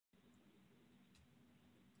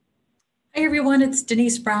Hey everyone, it's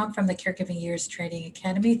Denise Brown from the Caregiving Years Training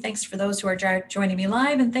Academy. Thanks for those who are joining me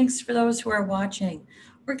live and thanks for those who are watching.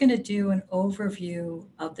 We're going to do an overview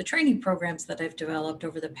of the training programs that I've developed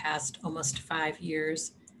over the past almost 5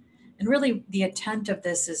 years. And really the intent of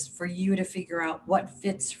this is for you to figure out what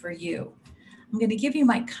fits for you. I'm going to give you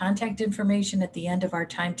my contact information at the end of our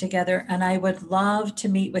time together, and I would love to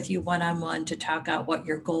meet with you one-on-one to talk out what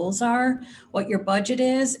your goals are, what your budget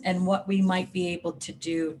is, and what we might be able to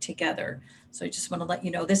do together. So I just want to let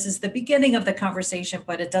you know this is the beginning of the conversation,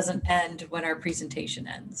 but it doesn't end when our presentation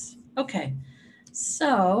ends. Okay,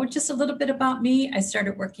 so just a little bit about me. I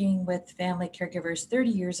started working with family caregivers 30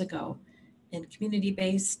 years ago in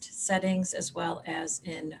community-based settings as well as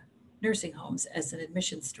in nursing homes as an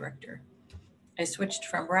admissions director. I switched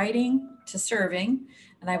from writing to serving,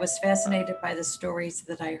 and I was fascinated by the stories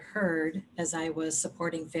that I heard as I was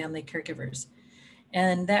supporting family caregivers.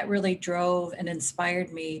 And that really drove and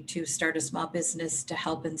inspired me to start a small business to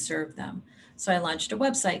help and serve them. So I launched a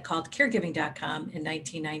website called caregiving.com in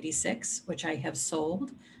 1996, which I have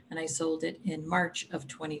sold, and I sold it in March of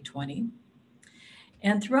 2020.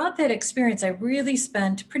 And throughout that experience, I really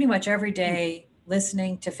spent pretty much every day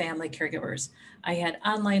listening to family caregivers. I had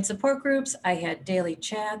online support groups, I had daily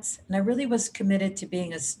chats, and I really was committed to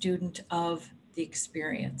being a student of the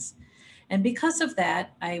experience. And because of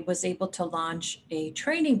that, I was able to launch a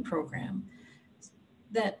training program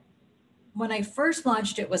that when I first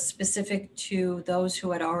launched it was specific to those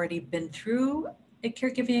who had already been through a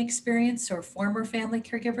caregiving experience or former family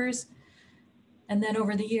caregivers. And then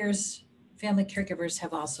over the years, family caregivers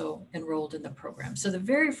have also enrolled in the program. So the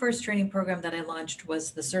very first training program that I launched was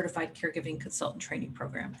the Certified Caregiving Consultant Training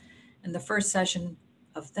Program. And the first session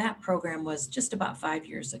of that program was just about 5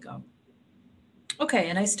 years ago. Okay,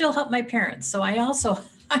 and I still help my parents. So I also,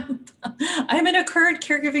 I'm in a current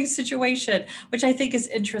caregiving situation, which I think is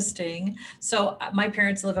interesting. So my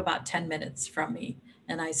parents live about 10 minutes from me.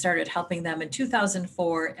 And I started helping them in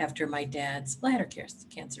 2004 after my dad's bladder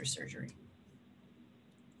cancer surgery.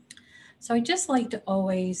 So I just like to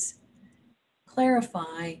always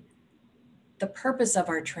clarify the purpose of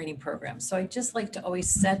our training program. So I just like to always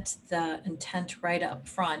set the intent right up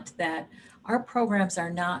front that our programs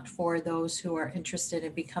are not for those who are interested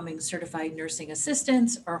in becoming certified nursing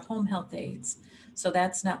assistants or home health aides. So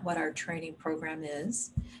that's not what our training program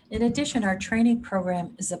is. In addition, our training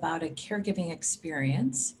program is about a caregiving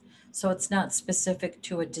experience. So it's not specific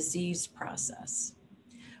to a disease process.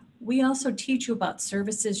 We also teach you about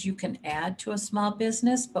services you can add to a small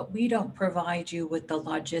business, but we don't provide you with the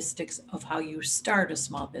logistics of how you start a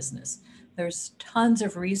small business. There's tons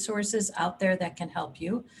of resources out there that can help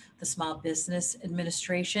you. The Small Business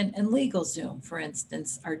Administration and LegalZoom, for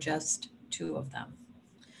instance, are just two of them.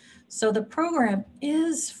 So the program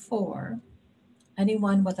is for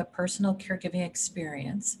anyone with a personal caregiving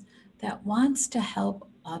experience that wants to help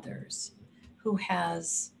others, who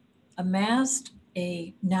has amassed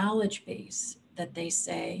a knowledge base that they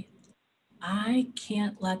say, I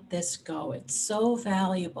can't let this go. It's so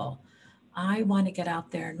valuable. I want to get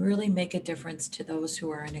out there and really make a difference to those who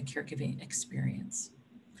are in a caregiving experience.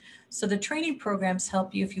 So the training programs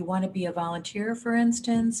help you if you want to be a volunteer, for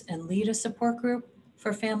instance, and lead a support group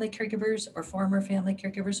for family caregivers or former family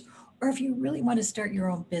caregivers, or if you really want to start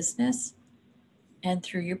your own business. And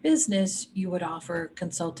through your business, you would offer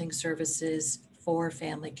consulting services for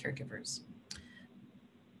family caregivers.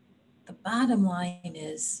 The bottom line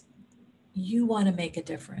is you want to make a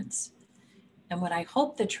difference. And what I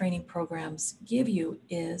hope the training programs give you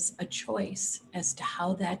is a choice as to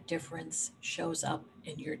how that difference shows up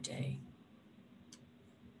in your day.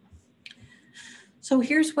 So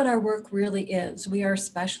here's what our work really is. We are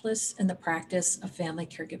specialists in the practice of family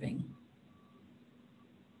caregiving.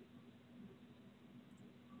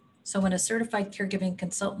 So when a certified caregiving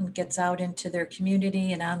consultant gets out into their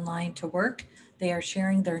community and online to work, they are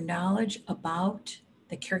sharing their knowledge about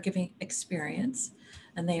the caregiving experience,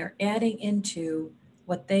 and they are adding into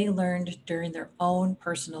what they learned during their own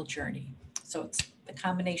personal journey. So it's the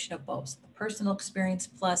combination of both, the personal experience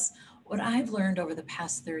plus what I've learned over the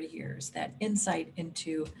past 30 years, that insight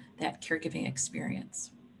into that caregiving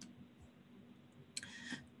experience.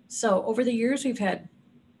 So over the years, we've had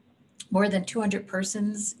more than 200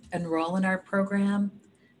 persons enroll in our program.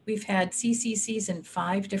 We've had CCCs in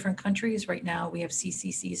 5 different countries. Right now, we have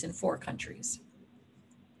CCCs in 4 countries.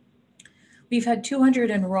 We've had 200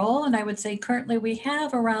 enroll, and I would say currently we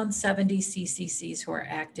have around 70 CCCs who are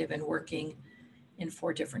active and working in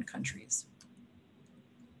 4 different countries.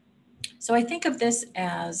 So I think of this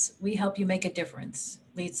as we help you make a difference,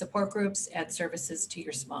 lead support groups, add services to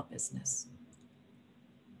your small business.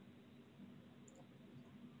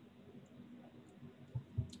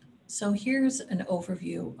 So here's an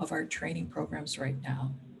overview of our training programs right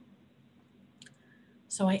now.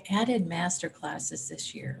 So I added master classes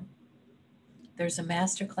this year. There's a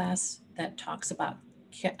master class that talks about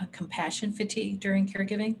compassion fatigue during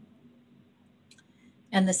caregiving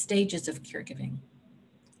and the stages of caregiving.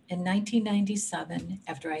 In 1997,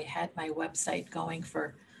 after I had my website going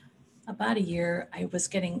for about a year, I was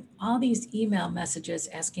getting all these email messages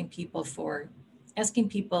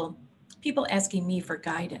people asking me for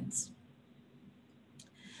guidance.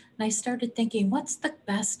 And I started thinking, what's the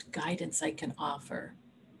best guidance I can offer?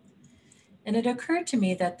 And it occurred to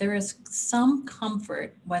me that there is some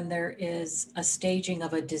comfort when there is a staging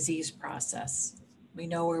of a disease process. We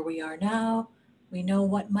know where we are now, we know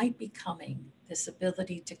what might be coming. This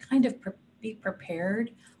ability to kind of be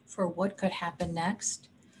prepared for what could happen next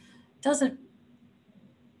doesn't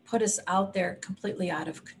put us out there completely out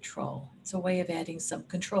of control. It's a way of adding some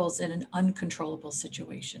controls in an uncontrollable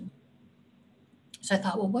situation. So I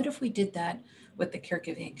thought, well, what if we did that with the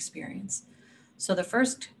caregiving experience? So the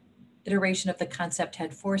first iteration of the concept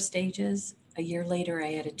had 4 stages. A year later,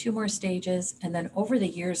 I added 2 more stages. And then over the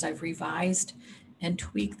years, I've revised and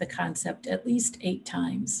tweaked the concept at least 8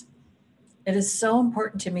 times. It is so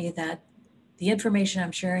important to me that the information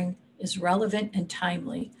I'm sharing is relevant and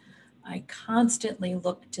timely. I constantly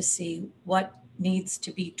look to see what needs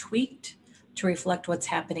to be tweaked to reflect what's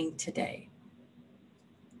happening today.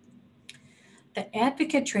 The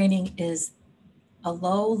advocate training is a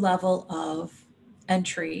low level of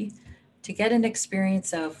entry to get an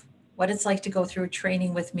experience of what it's like to go through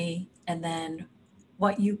training with me and then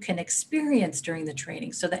what you can experience during the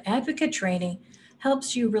training. So the advocate training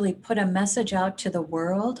helps you really put a message out to the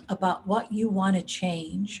world about what you want to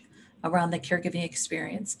change around the caregiving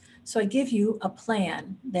experience. So I give you a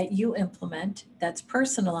plan that you implement that's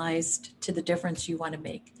personalized to the difference you want to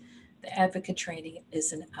make. The advocate training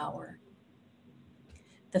is an hour.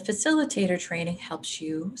 The facilitator training helps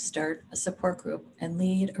you start a support group and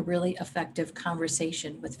lead a really effective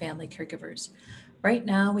conversation with family caregivers. Right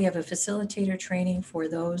now, we have a facilitator training for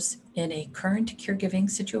those in a current caregiving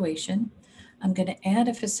situation. I'm going to add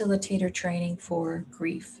a facilitator training for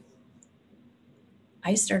grief.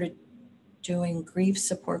 I started doing grief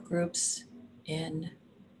support groups in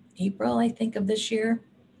April, I think, of this year.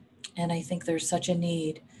 And I think there's such a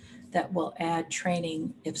need that will add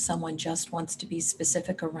training if someone just wants to be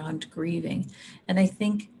specific around grieving. And I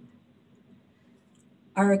think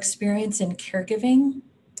our experience in caregiving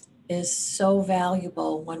is so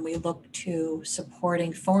valuable when we look to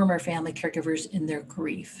supporting former family caregivers in their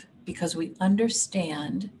grief, because we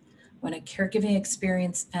understand when a caregiving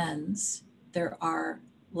experience ends, there are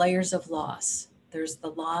layers of loss. There's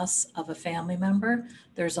the loss of a family member,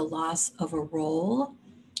 there's a loss of a role,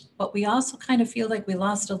 but we also kind of feel like we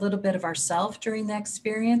lost a little bit of ourselves during that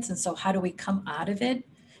experience. And so how do we come out of it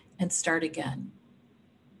and start again?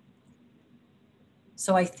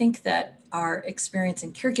 So I think that our experience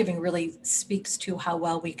in caregiving really speaks to how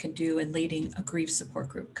well we can do in leading a grief support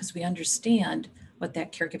group, because we understand what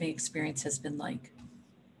that caregiving experience has been like.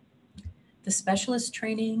 The specialist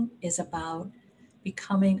training is about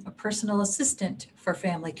becoming a personal assistant for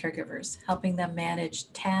family caregivers, helping them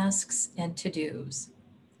manage tasks and to-dos.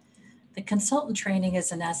 The consultant training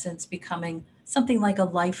is, in essence, becoming something like a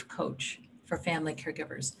life coach for family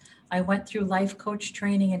caregivers. I went through life coach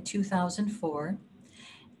training in 2004,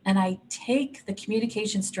 and I take the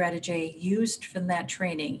communication strategy used from that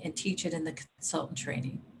training and teach it in the consultant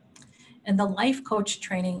training. In the life coach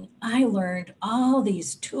training, I learned all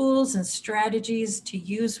these tools and strategies to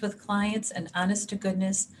use with clients, and honest to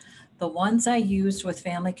goodness, the ones I used with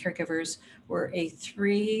family caregivers were a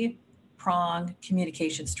 3-prong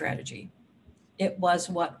communication strategy. It was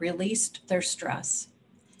what released their stress.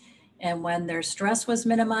 And when their stress was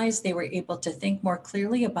minimized, they were able to think more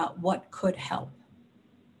clearly about what could help.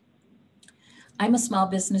 I'm a small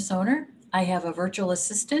business owner. I have a virtual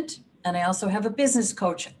assistant, and I also have a business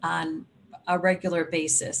coach on a regular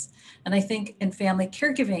basis. And I think in family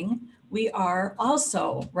caregiving, we are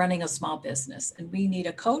also running a small business, and we need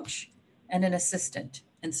a coach and an assistant.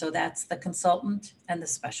 And so that's the consultant and the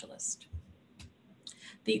specialist.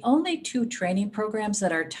 The only 2 training programs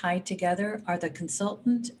that are tied together are the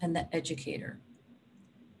consultant and the educator.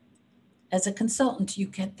 As a consultant, you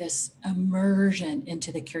get this immersion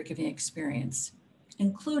into the caregiving experience,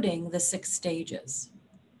 including the 6 stages.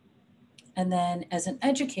 And then as an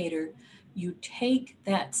educator, you take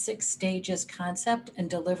that 6 stages concept and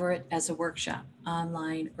deliver it as a workshop,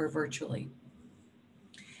 online or virtually.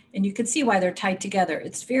 And you can see why they're tied together.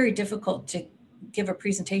 It's very difficult to give a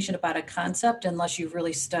presentation about a concept unless you've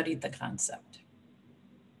really studied the concept.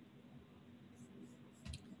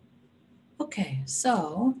 Okay,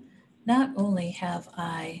 so not only have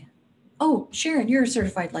oh, Sharon, you're a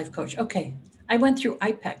certified life coach. Okay, I went through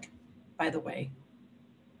IPEC, by the way.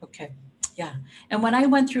 Okay, yeah. And when I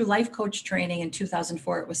went through life coach training in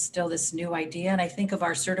 2004, it was still this new idea. And I think of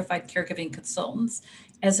our certified caregiving consultants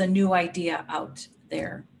as a new idea out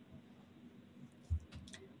there.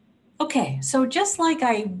 Okay, so just like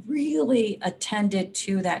I really attended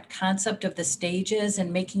to that concept of the stages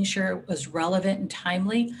and making sure it was relevant and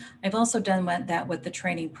timely, I've also done that with the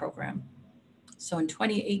training program. So in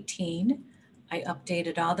 2018, I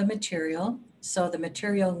updated all the material. So the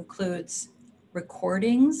material includes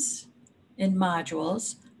recordings in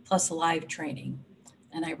modules plus live training.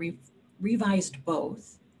 And I revised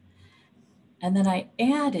both. And then I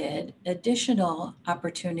added additional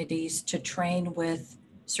opportunities to train with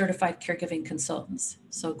certified caregiving consultants.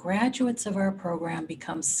 So graduates of our program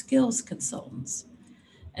become skills consultants,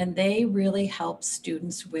 and they really help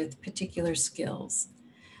students with particular skills,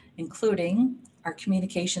 including our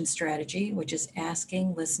communication strategy, which is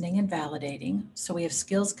asking, listening, and validating. So we have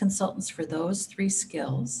skills consultants for those 3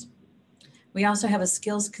 skills. We also have a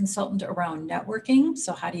skills consultant around networking.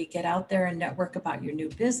 So how do you get out there and network about your new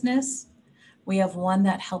business? We have one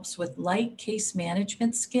that helps with light case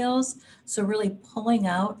management skills. So really pulling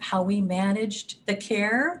out how we managed the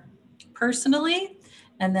care personally,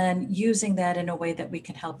 and then using that in a way that we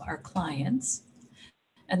can help our clients.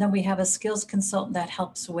 And then we have a skills consultant that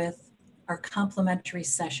helps with our complementary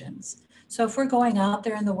sessions. So if we're going out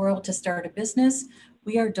there in the world to start a business,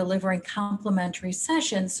 we are delivering complementary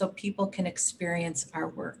sessions so people can experience our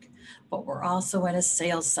work. But we're also in a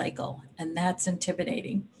sales cycle, and that's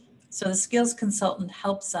intimidating. So the skills consultant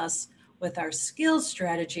helps us with our skills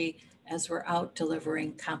strategy as we're out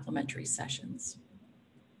delivering complementary sessions.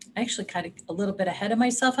 I actually kind of a little bit ahead of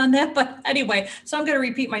myself on that, but anyway, so I'm going to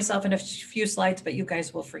repeat myself in a few slides, but you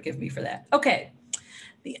guys will forgive me for that. Okay.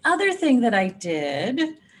 The other thing that I did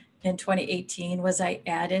in 2018 was I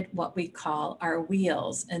added what we call our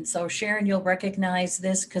wheels. And so Sharon, you'll recognize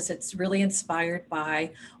this because it's really inspired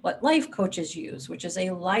by what life coaches use, which is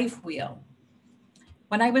a life wheel.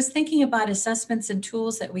 When I was thinking about assessments and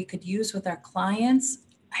tools that we could use with our clients,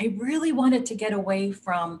 I really wanted to get away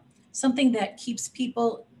from something that keeps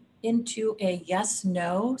people into a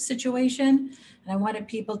yes/no situation. And I wanted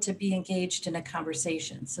people to be engaged in a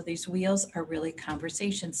conversation. So these wheels are really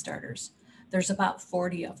conversation starters. There's about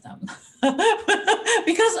 40 of them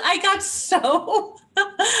because I got so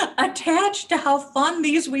attached to how fun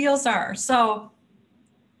these wheels are. So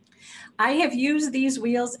I have used these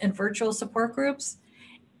wheels in virtual support groups.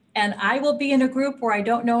 And I will be in a group where I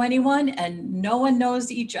don't know anyone and no one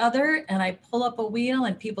knows each other. And I pull up a wheel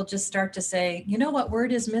and people just start to say, you know what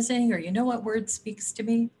word is missing, or you know what word speaks to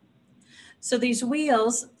me. So these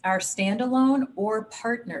wheels are standalone or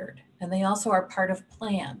partnered, and they also are part of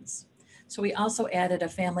plans. So we also added a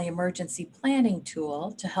family emergency planning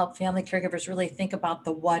tool to help family caregivers really think about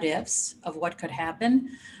the what ifs of what could happen.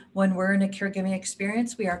 When we're in a caregiving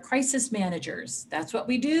experience, we are crisis managers. That's what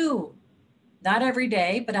we do. Not every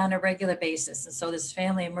day, but on a regular basis. And so this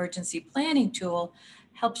family emergency planning tool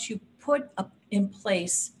helps you put up in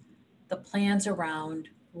place the plans around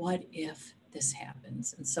what if this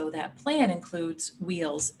happens. And so that plan includes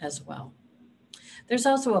wheels as well. There's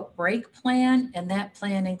also a break plan, and that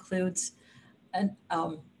plan includes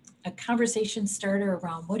a conversation starter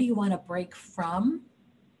around what do you want to break from?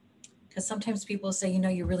 Because sometimes people say, you know,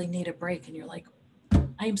 you really need a break, and you're like,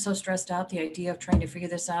 I am so stressed out. The idea of trying to figure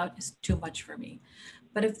this out is too much for me.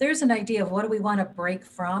 But if there's an idea of what do we want to break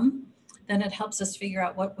from, then it helps us figure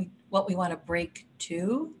out what we want to break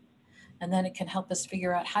to. And then it can help us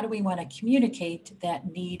figure out how do we want to communicate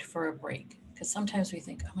that need for a break. Because sometimes we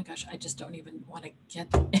think, oh my gosh, I just don't even want to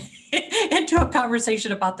get into a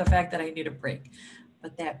conversation about the fact that I need a break.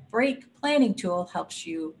 But that break planning tool helps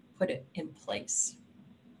you put it in place.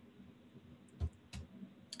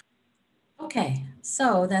 Okay,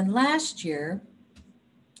 so then last year,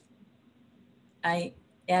 I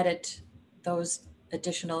added those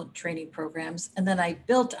additional training programs. And then I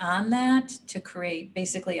built on that to create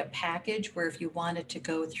basically a package where if you wanted to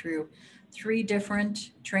go through 3 different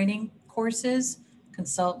training courses,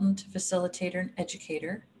 consultant, facilitator, and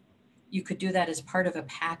educator, you could do that as part of a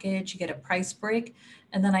package. You get a price break.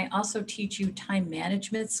 And then I also teach you time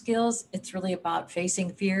management skills. It's really about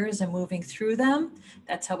facing fears and moving through them.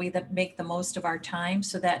 That's how we make the most of our time.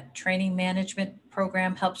 So that training management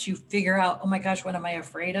program helps you figure out, oh my gosh, what am I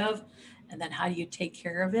afraid of? And then how do you take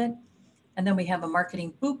care of it? And then we have a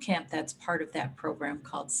marketing boot camp that's part of that program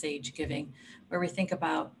called Sage Giving, where we think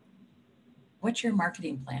about what's your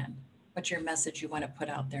marketing plan? What's your message you want to put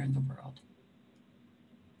out there in the world?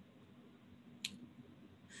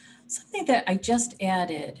 Something that I just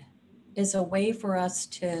added is a way for us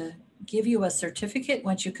to give you a certificate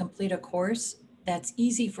once you complete a course that's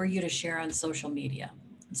easy for you to share on social media.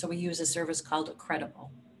 So we use a service called Credible.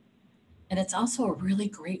 And it's also a really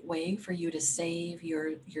great way for you to save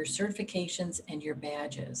your certifications and your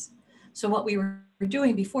badges. So what we were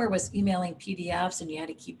doing before was emailing PDFs and you had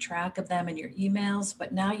to keep track of them in your emails,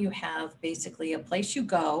 but now you have basically a place you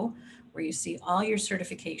go where you see all your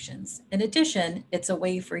certifications. In addition, it's a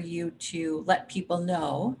way for you to let people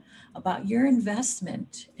know about your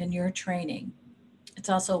investment in your training. It's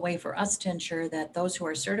also a way for us to ensure that those who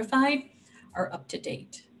are certified are up to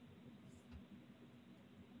date.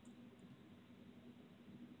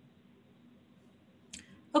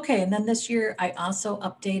 Okay, and then this year I also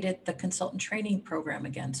updated the consultant training program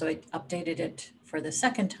again. So I updated it for the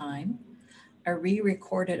second time. I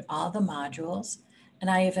re-recorded all the modules and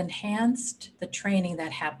I have enhanced the training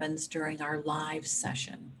that happens during our live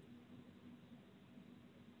session.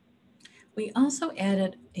 We also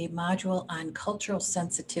added a module on cultural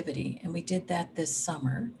sensitivity, and we did that this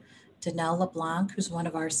summer. Danelle LeBlanc, who's one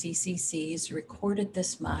of our CCCs, recorded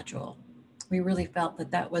this module. We really felt that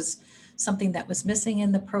that was something that was missing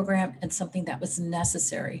in the program and something that was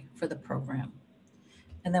necessary for the program.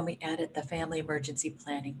 And then we added the family emergency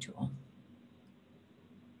planning tool.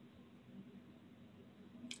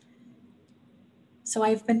 So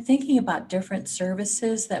I've been thinking about different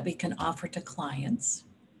services that we can offer to clients.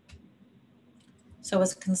 So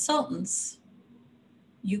as consultants,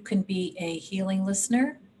 you can be a healing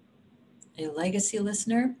listener, a legacy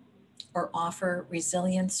listener, or offer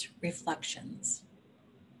resilience reflections.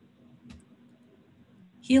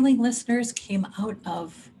 Healing listeners came out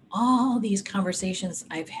of all these conversations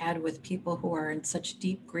I've had with people who are in such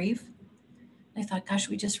deep grief. I thought, gosh,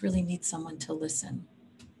 we just really need someone to listen.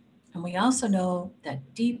 And we also know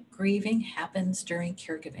that deep grieving happens during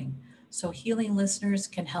caregiving. So healing listeners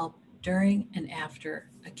can help during and after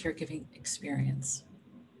a caregiving experience.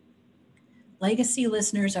 Legacy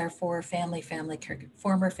listeners are for former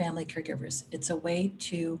family caregivers. It's a way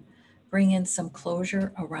to bring in some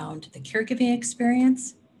closure around the caregiving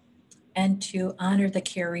experience and to honor the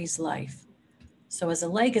caree's life. So as a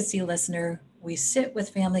legacy listener, we sit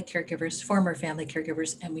with family caregivers, former family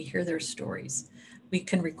caregivers, and we hear their stories. We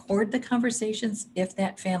can record the conversations if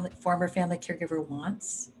that former family caregiver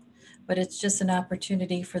wants, but it's just an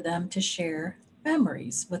opportunity for them to share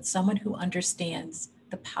memories with someone who understands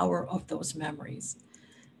the power of those memories.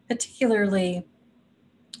 Particularly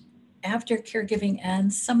after caregiving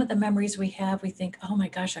ends, some of the memories we have, we think, oh my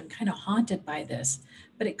gosh, I'm kind of haunted by this.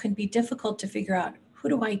 But it can be difficult to figure out, who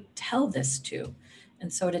do I tell this to?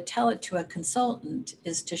 And so to tell it to a consultant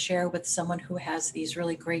is to share with someone who has these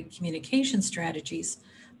really great communication strategies,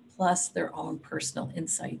 plus their own personal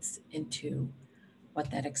insights into what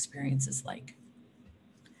that experience is like.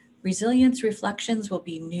 Resilience reflections will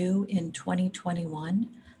be new in 2021.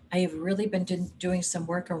 I have really been doing some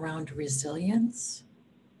work around resilience.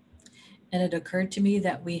 And it occurred to me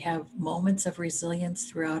that we have moments of resilience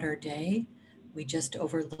throughout our day. We just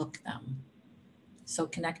overlook them. So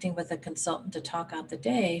connecting with a consultant to talk out the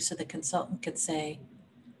day so the consultant could say,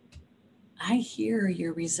 I hear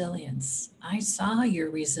your resilience. I saw your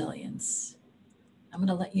resilience. I'm going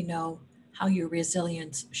to let you know how your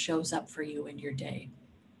resilience shows up for you in your day.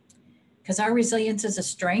 Because our resilience is a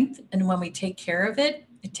strength, and when we take care of it,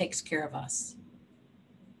 it takes care of us.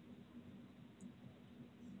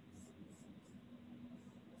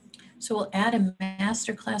 So we'll add a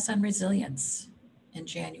masterclass on resilience in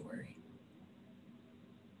January.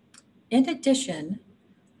 In addition,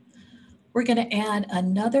 we're going to add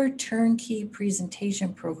another turnkey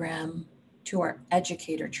presentation program to our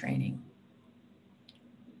educator training.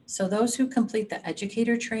 So those who complete the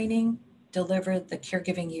educator training deliver the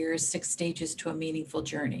Caregiving Years 6 Stages to a Meaningful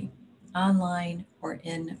Journey, online or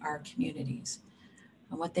in our communities.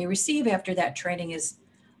 And what they receive after that training is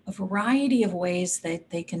a variety of ways that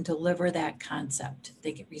they can deliver that concept.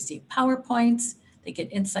 They can receive PowerPoints, they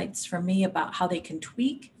get insights from me about how they can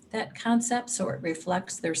tweak that concept so it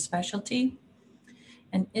reflects their specialty.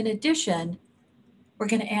 And in addition, we're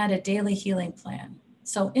going to add a daily healing plan.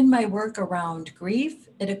 So in my work around grief,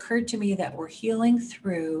 it occurred to me that we're healing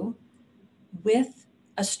through with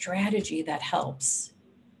a strategy that helps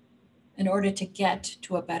in order to get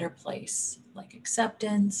to a better place, like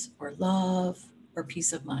acceptance or love or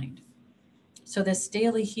peace of mind. So this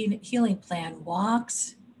daily healing plan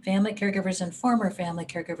walks family caregivers and former family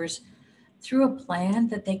caregivers through a plan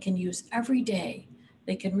that they can use every day.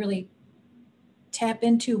 They can really tap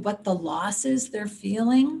into what the loss is they're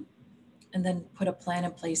feeling and then put a plan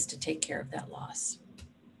in place to take care of that loss.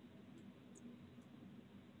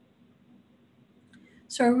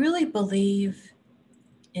 So I really believe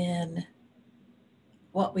in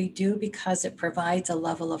what we do because it provides a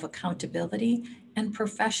level of accountability and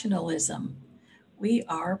professionalism. We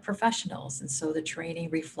are professionals, and so the training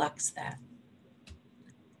reflects that.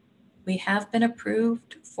 We have been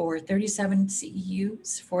approved for 37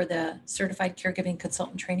 CEUs for the Certified Caregiving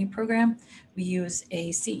Consultant Training Program. We use a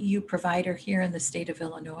CEU provider here in the state of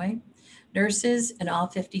Illinois. Nurses in all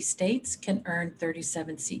 50 states can earn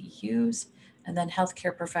 37 CEUs, and then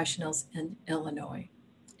healthcare professionals in Illinois.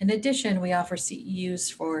 In addition, we offer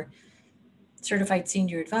CEUs for certified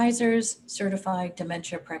senior advisors, certified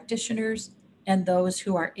dementia practitioners, and those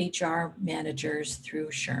who are HR managers through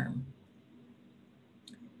SHRM.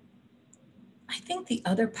 I think the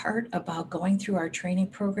other part about going through our training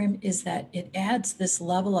program is that it adds this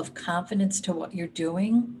level of confidence to what you're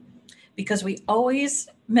doing, because we always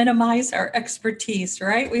minimize our expertise,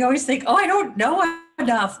 right? We always think, oh, I don't know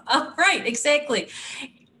enough. Oh, right, exactly.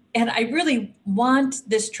 And I really want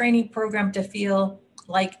this training program to feel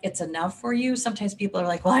like it's enough for you. Sometimes people are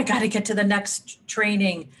like, well, I got to get to the next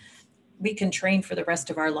training. We can train for the rest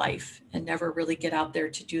of our life and never really get out there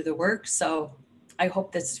to do the work. So I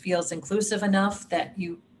hope this feels inclusive enough that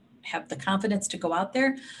you have the confidence to go out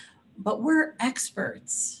there. But we're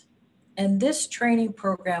experts, and this training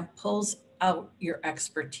program pulls out your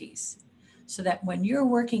expertise so that when you're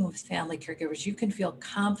working with family caregivers, you can feel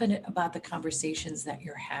confident about the conversations that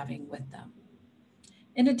you're having with them.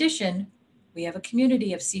 In addition, we have a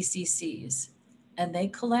community of CCCs, and they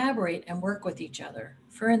collaborate and work with each other.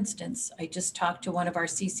 For instance, I just talked to one of our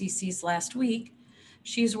CCCs last week.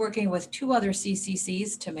 She's working with 2 other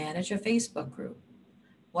CCCs to manage a Facebook group.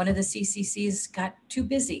 One of the CCCs got too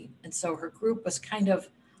busy, and so her group was kind of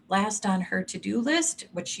last on her to-do list,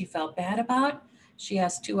 which she felt bad about. She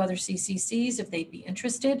asked 2 other CCCs if they'd be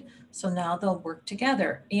interested, so now they'll work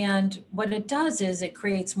together. And what it does is it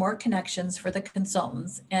creates more connections for the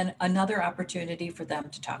consultants and another opportunity for them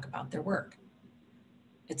to talk about their work.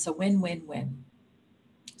 It's a win-win-win.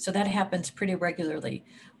 So that happens pretty regularly.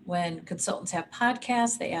 When consultants have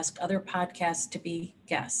podcasts, they ask other podcasts to be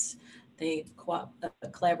guests. They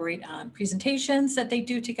collaborate on presentations that they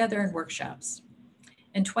do together and workshops.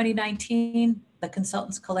 In 2019, the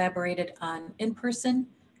consultants collaborated on in-person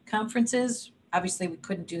conferences. Obviously, we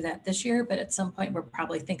couldn't do that this year, but at some point we'll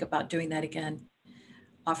probably think about doing that again,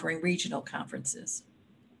 offering regional conferences.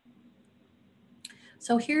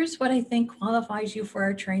 So here's what I think qualifies you for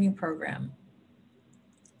our training program.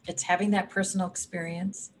 It's having that personal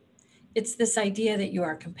experience. It's this idea that you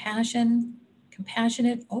are compassionate,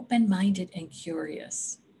 open-minded, and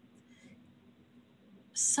curious.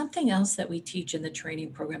 Something else that we teach in the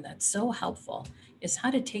training program that's so helpful is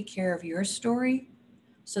how to take care of your story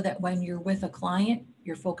so that when you're with a client,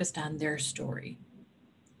 you're focused on their story.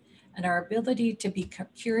 And our ability to be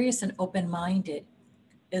curious and open-minded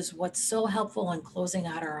is what's so helpful in closing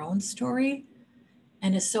out our own story,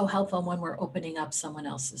 and is so helpful when we're opening up someone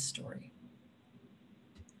else's story.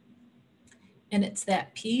 And it's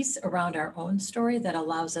that piece around our own story that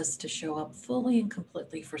allows us to show up fully and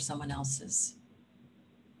completely for someone else's.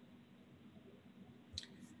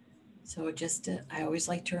 So I always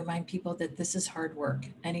like to remind people that this is hard work.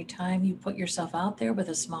 Anytime you put yourself out there with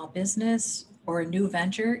a small business or a new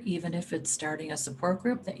venture, even if it's starting a support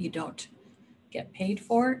group that you don't get paid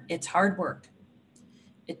for, it's hard work.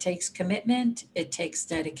 It takes commitment, it takes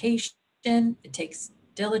dedication, it takes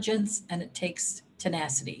diligence, and it takes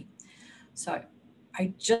tenacity. So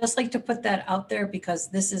I just like to put that out there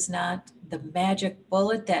because this is not the magic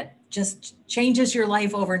bullet that just changes your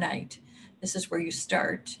life overnight. This is where you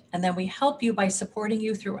start. And then we help you by supporting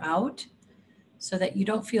you throughout so that you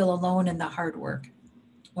don't feel alone in the hard work.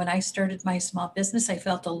 When I started my small business, I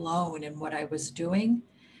felt alone in what I was doing.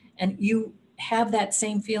 And you have that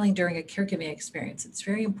same feeling during a caregiving experience. It's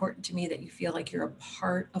very important to me that you feel like you're a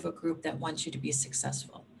part of a group that wants you to be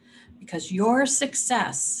successful, because your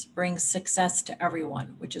success brings success to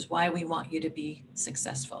everyone, which is why we want you to be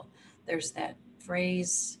successful. There's that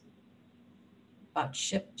phrase about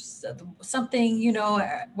ships, something,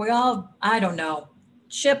 I don't know,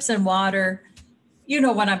 ships and water, you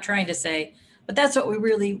know what I'm trying to say. But that's what we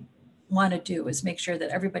really want to do, is make sure that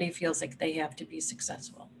everybody feels like they have to be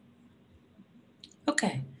successful.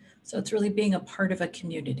 Okay, so it's really being a part of a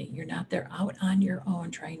community. You're not there out on your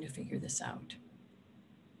own trying to figure this out.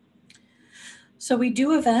 So we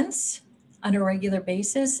do events on a regular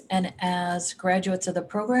basis, and as graduates of the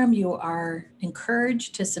program, you are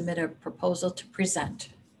encouraged to submit a proposal to present.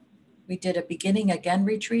 We did a Beginning Again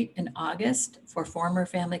retreat in August for former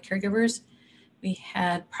family caregivers. We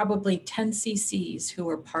had probably 10 CCs who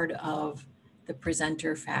were part of the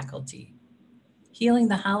presenter faculty. Healing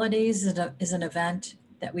the Holidays is an event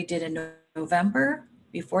that we did in November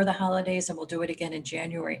before the holidays, and we'll do it again in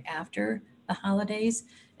January after the holidays.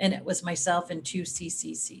 And it was myself and 2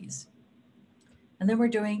 CCCs. And then we're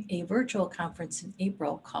doing a virtual conference in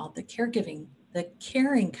April called the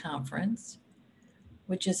Caring Conference,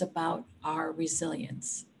 which is about our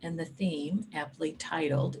resilience. And the theme, aptly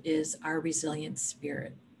titled, is Our Resilient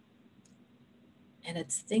Spirit. And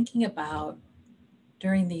it's thinking about,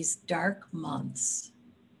 during these dark months,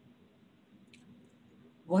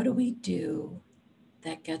 what do we do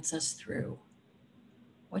that gets us through?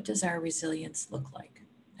 What does our resilience look like?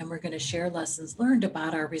 And we're going to share lessons learned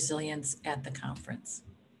about our resilience at the conference.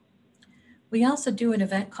 We also do an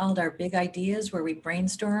event called our Big Ideas, where we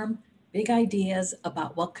brainstorm big ideas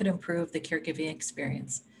about what could improve the caregiving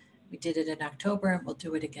experience. We did it in October, and we'll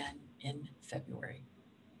do it again in February.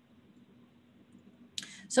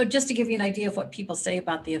 So just to give you an idea of what people say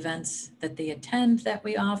about the events that they attend that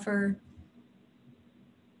we offer,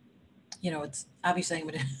 it's obviously I'm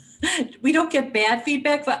going to, we don't get bad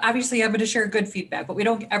feedback, but obviously I'm going to share good feedback, but we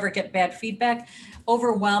don't ever get bad feedback.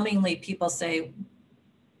 Overwhelmingly, people say,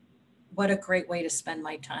 what a great way to spend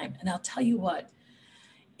my time. And I'll tell you what,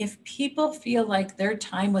 if people feel like their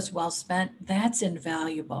time was well spent, that's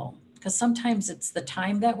invaluable, because sometimes it's the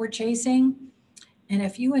time that we're chasing. And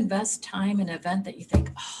if you invest time in an event that you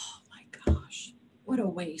think, oh my gosh, what a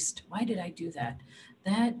waste. Why did I do that?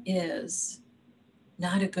 That is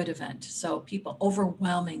not a good event. So people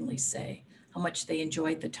overwhelmingly say how much they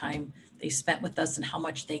enjoyed the time they spent with us and how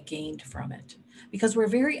much they gained from it. Because we're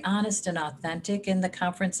very honest and authentic in the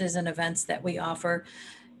conferences and events that we offer.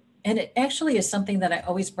 And it actually is something that I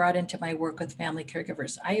always brought into my work with family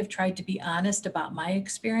caregivers. I have tried to be honest about my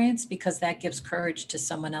experience, because that gives courage to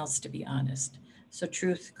someone else to be honest. So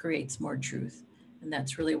truth creates more truth. And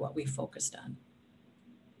that's really what we focused on.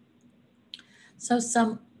 So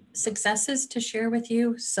some successes to share with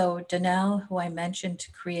you. So Danelle, who I mentioned,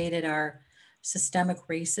 created our systemic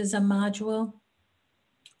racism module,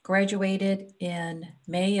 graduated in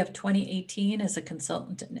May of 2018 as a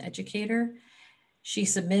consultant and educator. She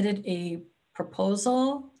submitted a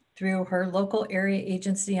proposal through her local area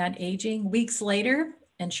agency on aging weeks later,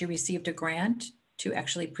 and she received a grant to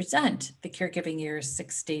actually present the Caregiving Years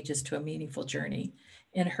 6 Stages to a Meaningful Journey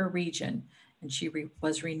in her region. And she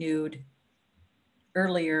was renewed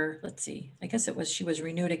earlier, she was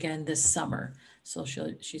renewed again this summer. So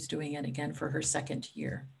she's doing it again for her second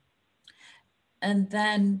year. And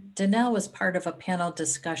then Danelle was part of a panel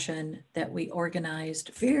discussion that we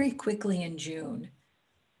organized very quickly in June.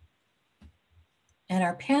 And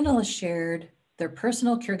our panelists shared their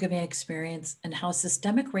personal caregiving experience and how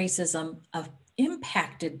systemic racism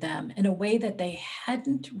impacted them in a way that they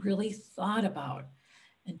hadn't really thought about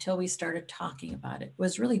until we started talking about it. It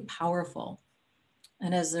was really powerful.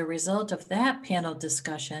 And as a result of that panel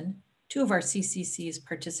discussion, 2 of our CCCs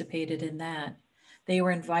participated in that. They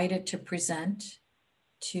were invited to present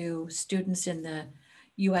to students in the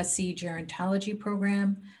USC gerontology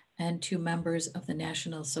program and to members of the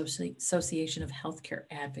National Association of Healthcare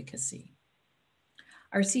Advocacy.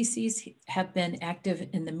 Our CCs have been active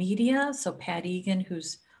in the media. So Pat Egan,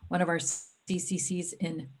 who's one of our CCCs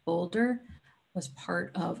in Boulder, was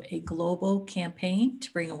part of a global campaign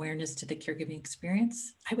to bring awareness to the caregiving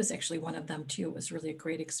experience. I was actually one of them too. It was really a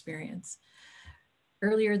great experience.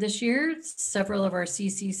 Earlier this year, several of our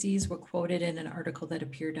CCCs were quoted in an article that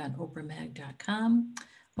appeared on oprahmag.com.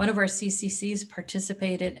 One of our CCCs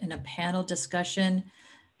participated in a panel discussion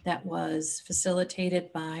that was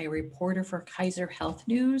facilitated by a reporter for Kaiser Health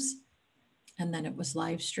News, and then it was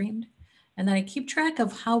live streamed. And then I keep track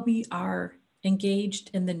of how we are engaged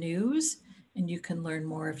in the news, and you can learn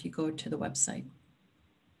more if you go to the website.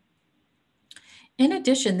 In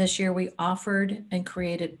addition, this year we offered and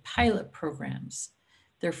created pilot programs.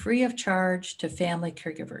 They're free of charge to family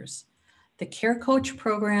caregivers. The Care Coach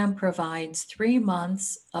program provides 3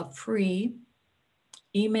 months of free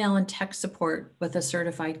email and text support with a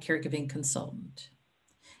certified caregiving consultant.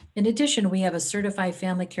 In addition, we have a certified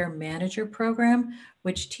family care manager program,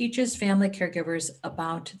 which teaches family caregivers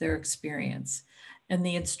about their experience. And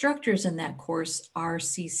the instructors in that course are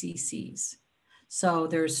CCCs. So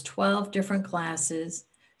there's 12 different classes.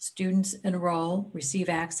 Students enroll, receive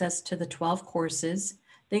access to the 12 courses.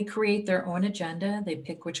 They create their own agenda. They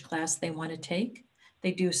pick which class they want to take.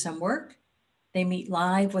 They do some work. They meet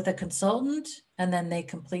live with a consultant, and then they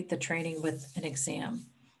complete the training with an exam.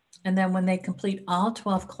 And then when they complete all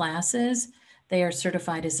 12 classes, they are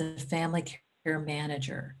certified as a family care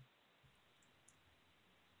manager.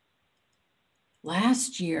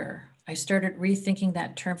 Last year, I started rethinking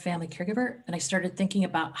that term family caregiver, and I started thinking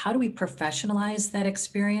about how do we professionalize that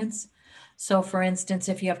experience. So, for instance,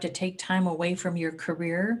 if you have to take time away from your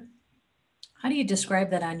career, how do you describe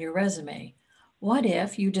that on your resume? What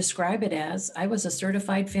if you describe it as I was a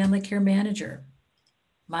certified family care manager?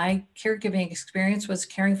 My caregiving experience was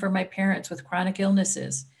caring for my parents with chronic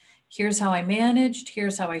illnesses. Here's how I managed.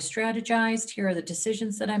 Here's how I strategized. Here are the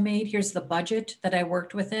decisions that I made. Here's the budget that I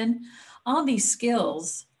worked within. All these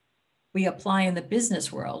skills we apply in the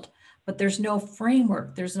business world, but there's no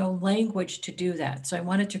framework, there's no language to do that. So I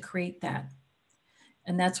wanted to create that.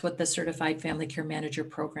 And that's what the Certified Family Care Manager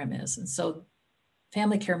program is. And so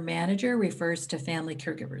Family Care Manager refers to family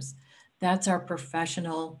caregivers. That's our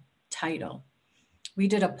professional title. We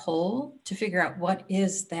did a poll to figure out what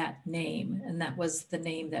is that name, and that was the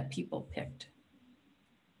name that people picked.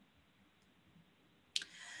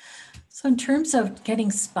 So in terms of getting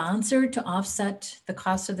sponsored to offset the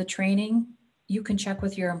cost of the training, you can check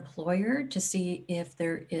with your employer to see if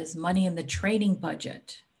there is money in the training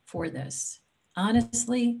budget for this.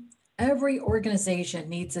 Honestly, every organization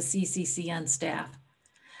needs a CCC on staff.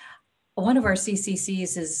 One of our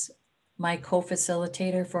CCCs is my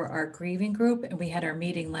co-facilitator for our grieving group, and we had our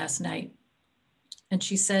meeting last night. And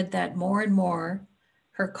she said that more and more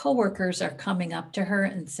her coworkers are coming up to her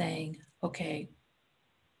and saying, okay,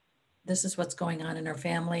 this is what's going on in our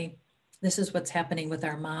family. This is what's happening with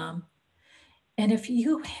our mom. And if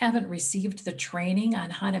you haven't received the training on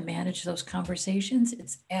how to manage those conversations,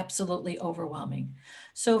 it's absolutely overwhelming.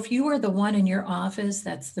 So if you are the one in your office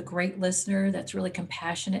that's the great listener, that's really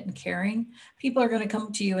compassionate and caring, people are going to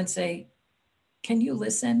come to you and say, can you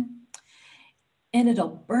listen? And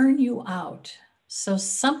it'll burn you out. So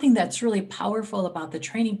something that's really powerful about the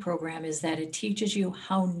training program is that it teaches you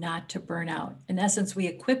how not to burn out. In essence, we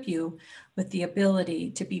equip you with the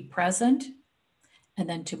ability to be present and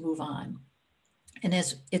then to move on. And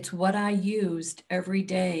it's what I used every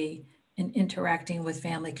day in interacting with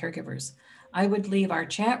family caregivers. I would leave our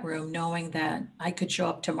chat room knowing that I could show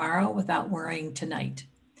up tomorrow without worrying tonight.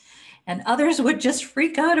 And others would just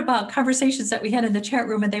freak out about conversations that we had in the chat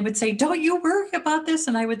room, and they would say, don't you worry about this?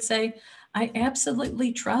 And I would say, I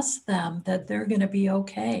absolutely trust them that they're going to be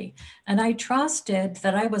okay. And I trusted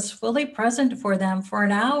that I was fully present for them for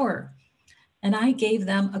an hour, and I gave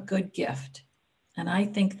them a good gift. And I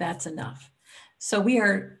think that's enough. So we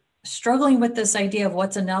are struggling with this idea of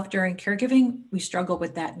what's enough during caregiving. We struggle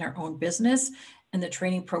with that in our own business, and the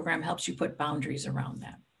training program helps you put boundaries around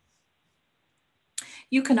that.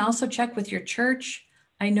 You can also check with your church.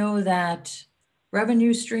 I know that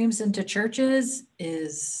revenue streams into churches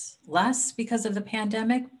is less because of the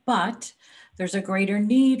pandemic, but there's a greater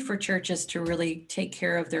need for churches to really take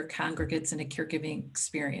care of their congregants in a caregiving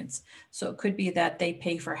experience. So it could be that they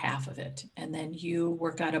pay for half of it, and then you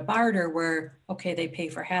work out a barter where, okay, they pay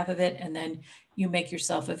for half of it, and then you make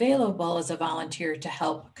yourself available as a volunteer to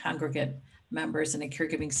help congregate members in a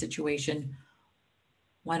caregiving situation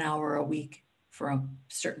 1 hour a week for a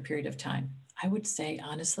certain period of time. I would say,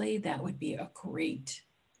 honestly, that would be a great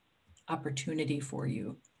opportunity for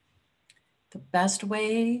you. The best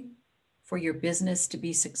way for your business to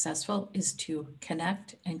be successful is to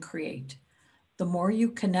connect and create. The more you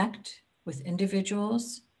connect with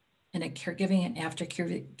individuals in a caregiving and after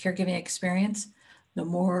caregiving experience, the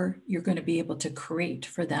more you're going to be able to create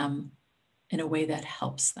for them in a way that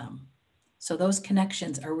helps them. So those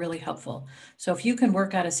connections are really helpful. So if you can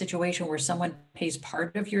work out a situation where someone pays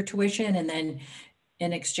part of your tuition and then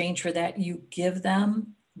in exchange for that, you give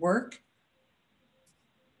them work,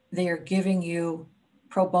 they are giving you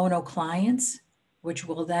pro bono clients, which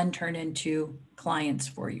will then turn into clients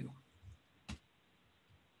for you.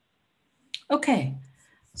 Okay,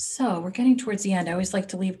 so we're getting towards the end. I always like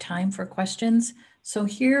to leave time for questions. So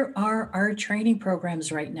here are our training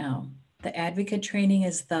programs right now. The advocate training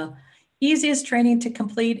is the easiest training to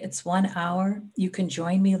complete. It's 1 hour. You can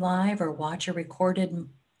join me live or watch a recorded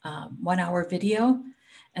 1 hour video,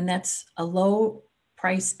 and that's a low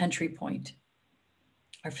price entry point.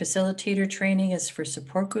 Our facilitator training is for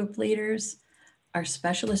support group leaders. Our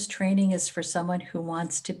specialist training is for someone who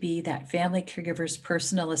wants to be that family caregiver's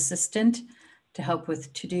personal assistant to help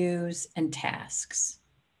with to-dos and tasks.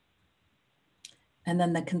 And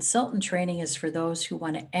then the consultant training is for those who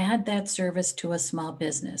want to add that service to a small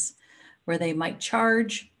business, where they might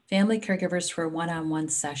charge family caregivers for one-on-one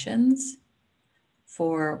sessions,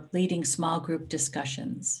 for leading small group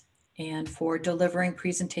discussions, and for delivering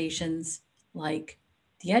presentations like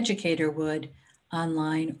the educator would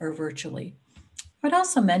online or virtually. I would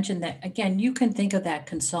also mention that, again, you can think of that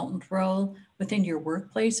consultant role within your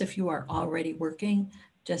workplace if you are already working.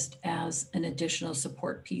 just as an additional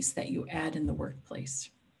support piece that you add in the workplace.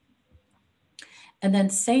 And then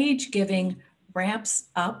Sage Giving wraps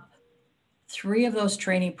up 3 of those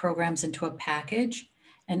training programs into a package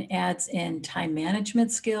and adds in time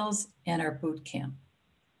management skills and our boot camp.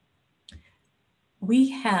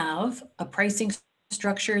 We have a pricing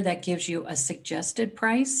structure that gives you a suggested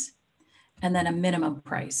price and then a minimum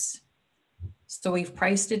price. So we've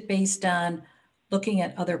priced it based on looking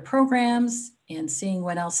at other programs and seeing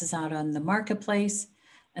what else is out on the marketplace.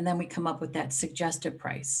 And then we come up with that suggested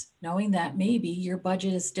price, knowing that maybe your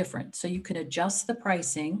budget is different. So you can adjust the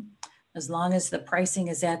pricing as long as the pricing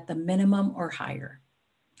is at the minimum or higher.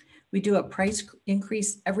 We do a price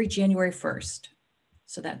increase every January 1st.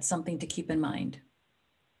 So that's something to keep in mind.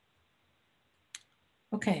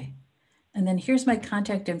 Okay, and then here's my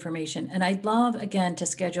contact information. And I'd love, again, to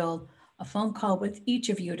schedule a phone call with each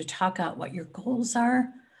of you to talk out what your goals are,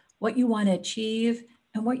 what you want to achieve,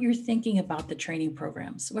 and what you're thinking about the training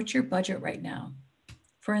programs. What's your budget right now?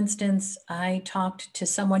 For instance, I talked to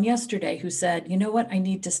someone yesterday who said, you know what, I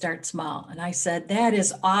need to start small. And I said, that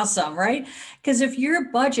is awesome, right? Because if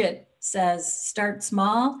your budget says start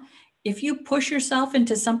small, if you push yourself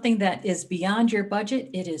into something that is beyond your budget,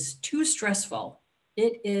 it is too stressful.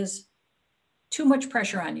 It is too much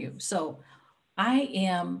pressure on you. So I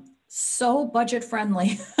am so budget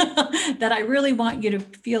friendly that I really want you to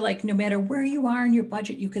feel like no matter where you are in your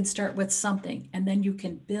budget, you can start with something and then you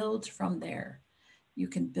can build from there. You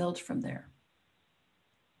can build from there.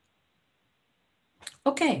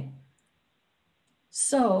 Okay.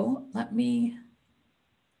 So let me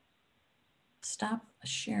stop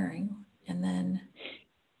sharing and then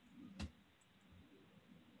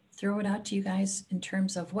throw it out to you guys in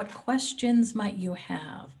terms of what questions might you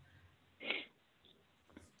have.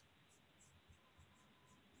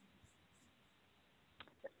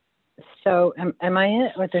 So am I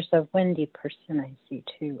it? Or there's a Wendy person I see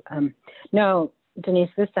too. No,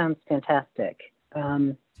 Denise, this sounds fantastic.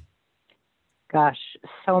 Gosh,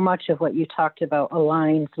 so much of what you talked about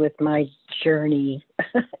aligns with my journey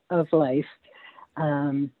of life.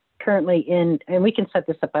 Currently in, and we can set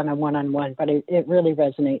this up on a one-on-one, but it really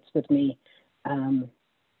resonates with me.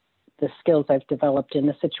 The skills I've developed in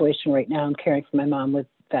the situation right now. I'm caring for my mom with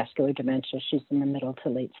vascular dementia. She's in the middle to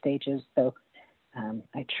late stages. So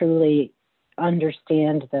I truly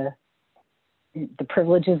understand the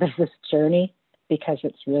privileges of this journey because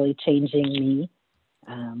it's really changing me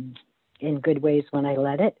in good ways when I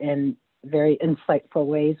let it and very insightful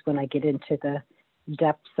ways when I get into the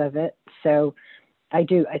depths of it. So I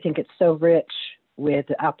think it's so rich with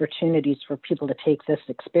opportunities for people to take this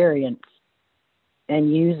experience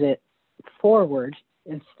and use it forward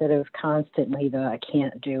instead of constantly I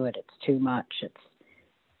can't do it, it's too much. It's,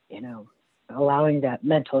 allowing that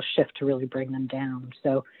mental shift to really bring them down.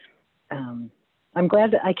 So I'm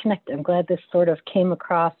glad that I connected. I'm glad this sort of came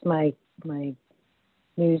across my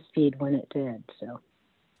news feed when it did. So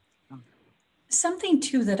something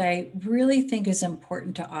too that I really think is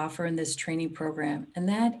important to offer in this training program, and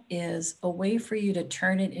that is a way for you to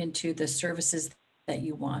turn it into the services that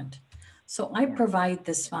you want. So I provide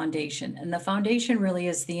this foundation, and the foundation really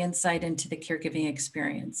is the insight into the caregiving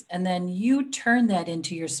experience. And then you turn that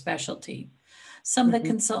into your specialty. Some of the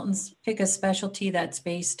consultants pick a specialty that's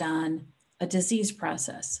based on a disease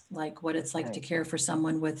process, like what it's like to care for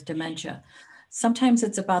someone with dementia. Sometimes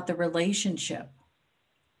it's about the relationship.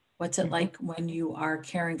 What's it like when you are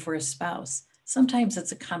caring for a spouse? Sometimes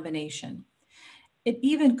it's a combination. It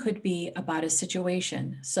even could be about a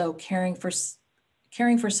situation. So caring for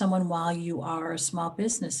someone while you are a small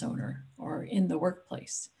business owner or in the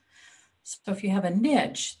workplace. So if you have a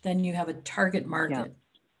niche, then you have a target market. Yeah.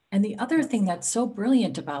 And the other thing that's so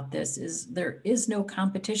brilliant about this is there is no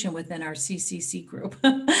competition within our CCC group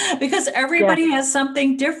because everybody has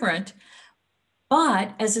something different.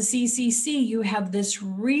 But as a CCC, you have this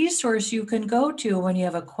resource you can go to when you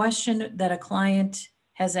have a question that a client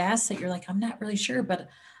has asked that you're like, I'm not really sure, but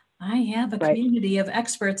I have a community of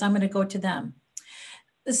experts. I'm going to go to them.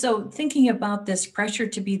 So thinking about this pressure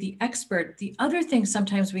to be the expert, the other thing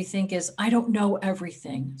sometimes we think is, I don't know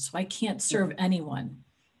everything, so I can't serve anyone.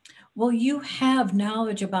 Well, you have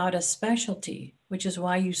knowledge about a specialty, which is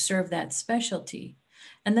why you serve that specialty.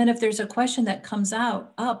 And then if there's a question that comes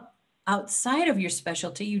up outside of your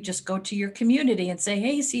specialty, you just go to your community and say,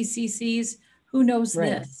 hey, CCCs, who knows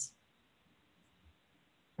this?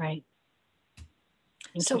 Right.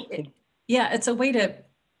 So it's a way to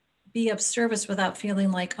be of service without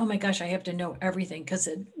feeling like, oh my gosh, I have to know everything, because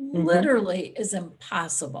it literally is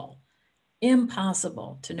impossible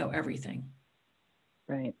to know everything.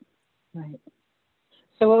 Right.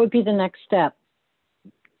 So what would be the next step?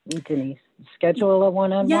 Denise? Schedule a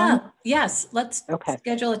one-on-one? Yeah, yes. Let's Okay.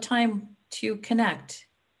 schedule a time to connect.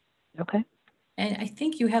 Okay. And I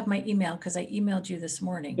think you have my email because I emailed you this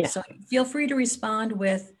morning. Yeah. So feel free to respond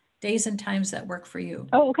with days and times that work for you.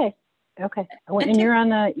 Oh, okay. Okay. Oh, And and you're on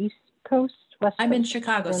the East Coast, West Coast? I'm in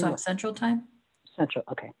Chicago, so I'm what? Central Time. Central.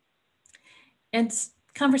 Okay. And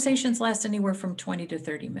conversations last anywhere from 20 to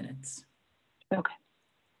 30 minutes. Okay.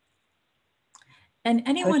 And I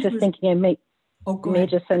anyone was just who's, thinking I may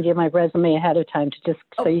just send you my resume ahead of time to just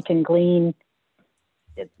so you can glean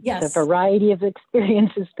the variety of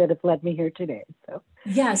experiences that have led me here today. So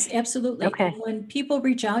yes, absolutely. Okay. And when people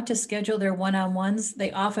reach out to schedule their one-on-ones,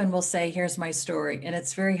 they often will say, here's my story. And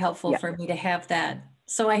it's very helpful for me to have that.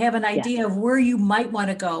 So I have an idea of where you might want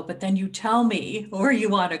to go, but then you tell me where you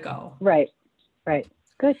want to go. Right. Right.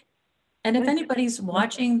 Good. And if anybody's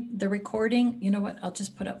watching the recording, you know what? I'll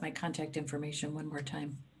just put up my contact information one more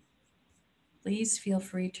time. Please feel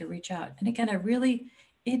free to reach out. And again,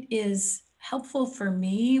 it is helpful for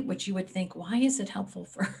me, which you would think, why is it helpful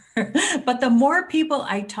for her? But the more people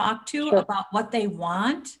I talk to about what they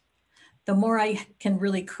want, the more I can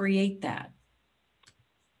really create that.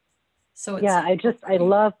 So it's I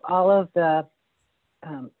love all of the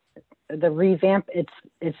revamp.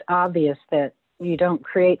 It's obvious that you don't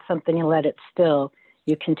create something and let it still.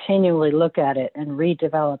 You continually look at it and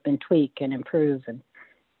redevelop and tweak and improve, and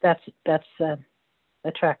that's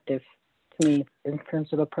attractive to me in terms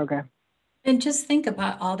of a program. And just think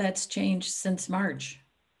about all that's changed since March.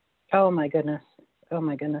 Oh my goodness. Oh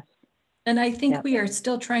my goodness. And I think we are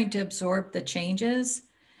still trying to absorb the changes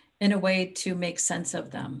in a way to make sense of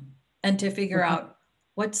them and to figure out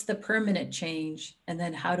what's the permanent change, and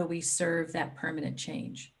then how do we serve that permanent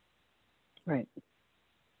change? Right.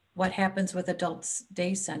 What happens with adults'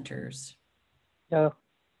 day centers? Oh.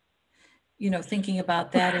 You know, thinking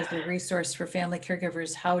about that as a resource for family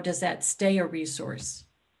caregivers, how does that stay a resource?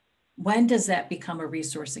 When does that become a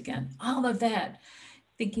resource again? All of that.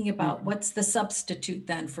 Thinking about what's the substitute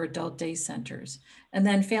then for adult day centers? And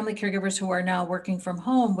then family caregivers who are now working from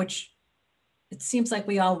home, which it seems like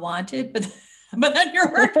we all wanted, but then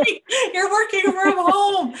you're working from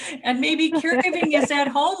home, and maybe caregiving is at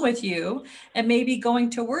home with you, and maybe going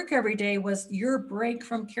to work every day was your break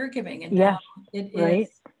from caregiving. And now it is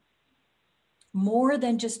more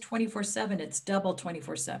than just 24/7. It's double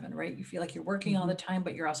 24/7, right? You feel like you're working all the time,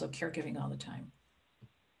 but you're also caregiving all the time.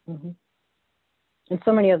 And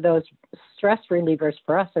so many of those stress relievers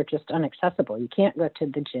for us are just inaccessible. You can't go to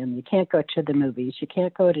the gym. You can't go to the movies. You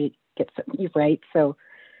can't go to get something right. So,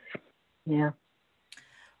 yeah.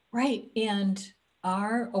 Right. And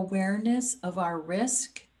our awareness of our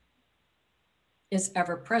risk is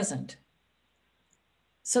ever present.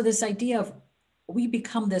 So this idea of we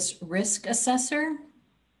become this risk assessor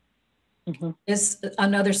is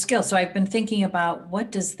another skill. So I've been thinking about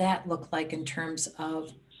what does that look like in terms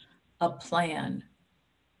of a plan?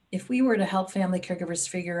 If we were to help family caregivers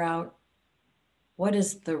figure out what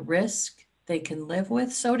is the risk they can live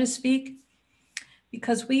with, so to speak,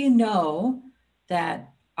 because we know that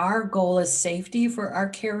our goal is safety for our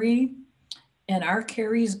caree, and our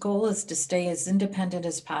caree's goal is to stay as independent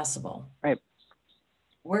as possible. Right.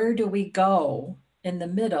 Where do we go in the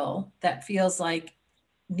middle that feels like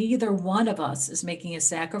neither one of us is making a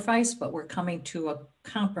sacrifice, but we're coming to a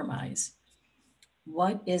compromise?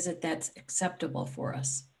 What is it that's acceptable for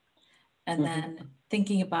us? And then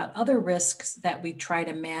thinking about other risks that we try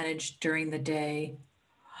to manage during the day.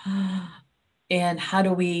 And how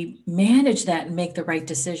do we manage that and make the right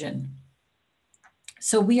decision?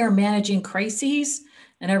 So we are managing crises,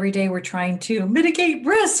 and every day we're trying to mitigate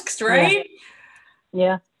risks, right?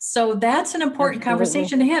 Yeah. So that's an important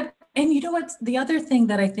conversation to have. And you know what? The other thing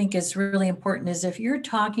that I think is really important is if you're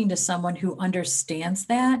talking to someone who understands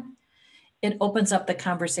that, it opens up the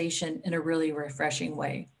conversation in a really refreshing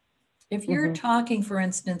way. If you're talking, for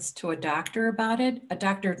instance, to a doctor about it, a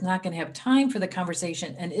doctor is not going to have time for the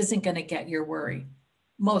conversation and isn't going to get your worry.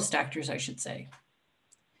 Most doctors, I should say.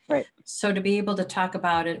 Right. So to be able to talk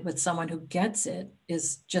about it with someone who gets it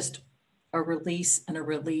is just a release and a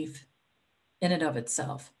relief in and of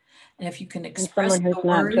itself. And if you can express someone who's the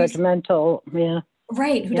not worries, judgmental,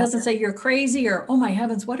 right, who doesn't say you're crazy or, oh my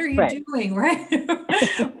heavens, what are you doing, right?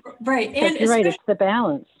 Right. And you're right, it's the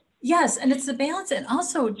balance. Yes, and it's the balance. And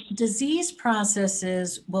also disease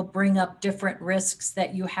processes will bring up different risks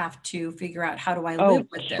that you have to figure out, how do I live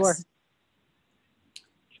with this?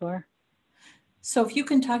 Sure. So if you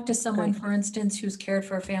can talk to someone, Great. for instance, who's cared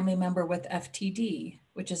for a family member with FTD,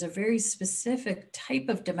 which is a very specific type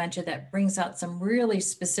of dementia that brings out some really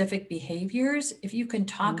specific behaviors, if you can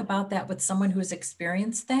talk about that with someone who's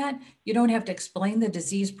experienced that, you don't have to explain the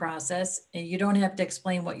disease process and you don't have to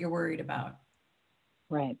explain what you're worried about.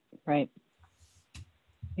 Right, right.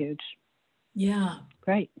 Huge. Yeah.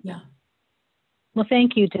 Great. Yeah. Well,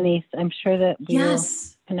 thank you, Denise. I'm sure that we will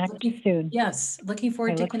connect soon. Yes. Looking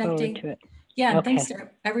forward to connecting. Forward to it. Yeah. And Okay. thanks to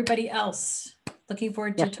everybody else. Looking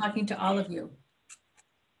forward to talking to all of you.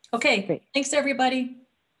 Okay. Great. Thanks, everybody.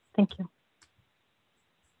 Thank you.